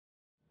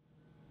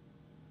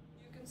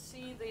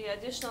see the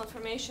additional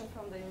information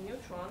from the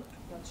neutron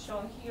that's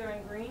shown here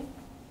in green.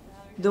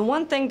 The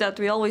one thing that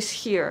we always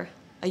hear,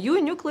 are you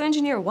a nuclear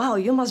engineer? Wow,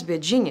 you must be a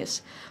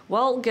genius.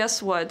 Well,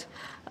 guess what?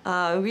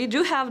 We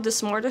do have the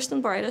smartest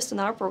and brightest in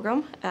our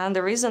program, and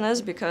the reason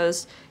is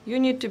because you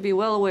need to be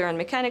well aware on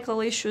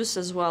mechanical issues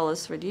as well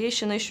as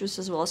radiation issues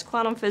as well as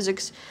quantum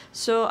physics.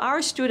 So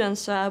our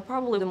students are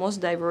probably the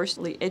most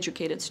diversely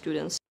educated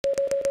students.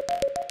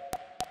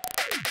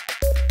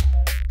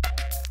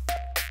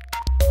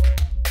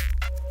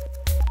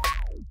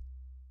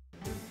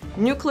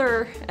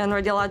 Nuclear and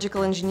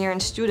radiological engineering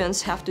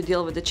students have to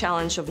deal with the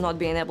challenge of not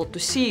being able to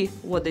see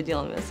what they're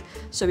dealing with.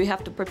 So we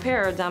have to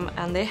prepare them,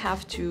 and they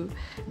have to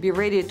be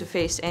ready to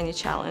face any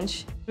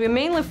challenge. We're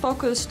mainly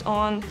focused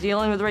on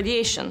dealing with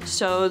radiation,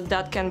 so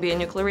that can be a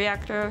nuclear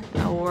reactor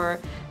or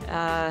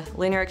a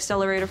linear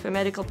accelerator for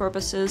medical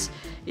purposes.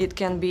 It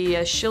can be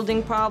a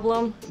shielding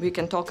problem. We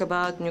can talk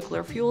about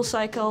nuclear fuel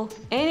cycle.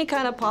 Any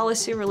kind of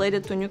policy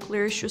related to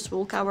nuclear issues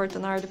we'll cover it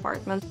in our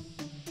department.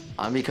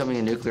 I'm becoming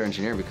a nuclear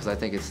engineer because I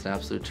think it's an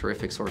absolute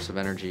terrific source of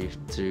energy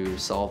to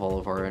solve all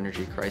of our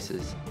energy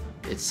crises.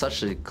 It's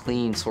such a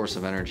clean source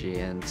of energy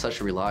and such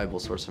a reliable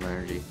source of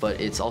energy,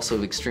 but it's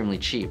also extremely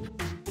cheap.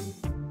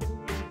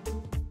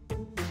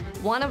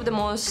 One of the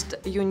most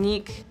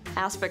unique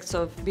aspects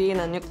of being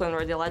a nuclear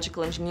and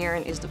radiological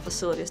engineering is the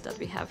facilities that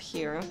we have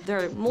here.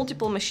 There are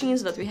multiple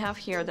machines that we have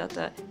here that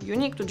are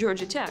unique to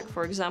Georgia Tech.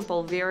 For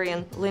example,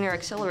 Varian linear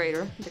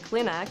accelerator, the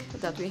CLINAC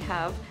that we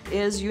have,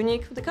 is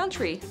unique to the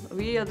country.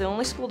 We are the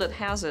only school that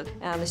has it,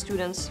 and the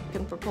students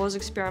can propose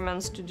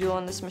experiments to do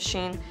on this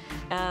machine,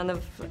 and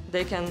if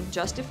they can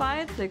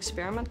justify it, the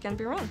experiment can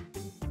be run.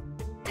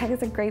 Tech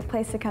is a great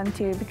place to come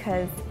to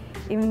because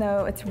even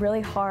though it's really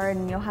hard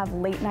and you'll have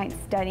late night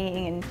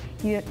studying and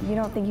you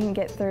don't think you can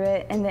get through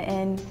it, in the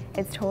end,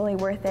 it's totally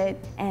worth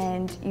it,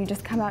 and you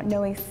just come out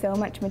knowing so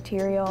much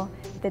material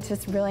that's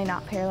just really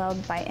not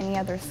paralleled by any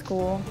other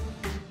school.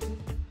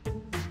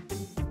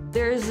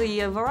 There's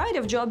a variety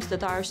of jobs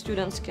that our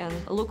students can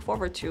look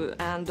forward to,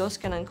 and those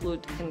can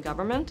include in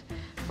government,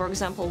 for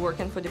example,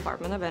 working for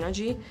Department of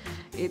Energy.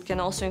 It can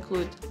also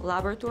include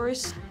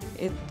laboratories.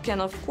 It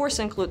can, of course,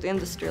 include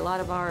industry. A lot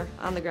of our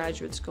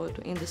undergraduates go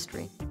to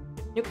industry.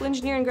 Nuclear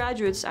engineering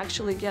graduates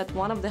actually get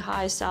one of the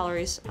highest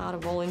salaries out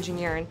of all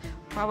engineering,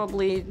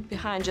 probably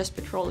behind just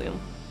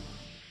petroleum.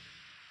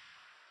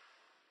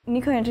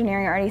 Nuclear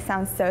engineering already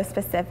sounds so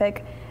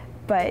specific,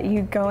 but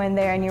you go in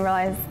there and you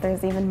realize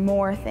there's even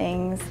more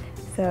things,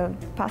 so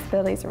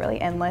possibilities are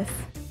really endless.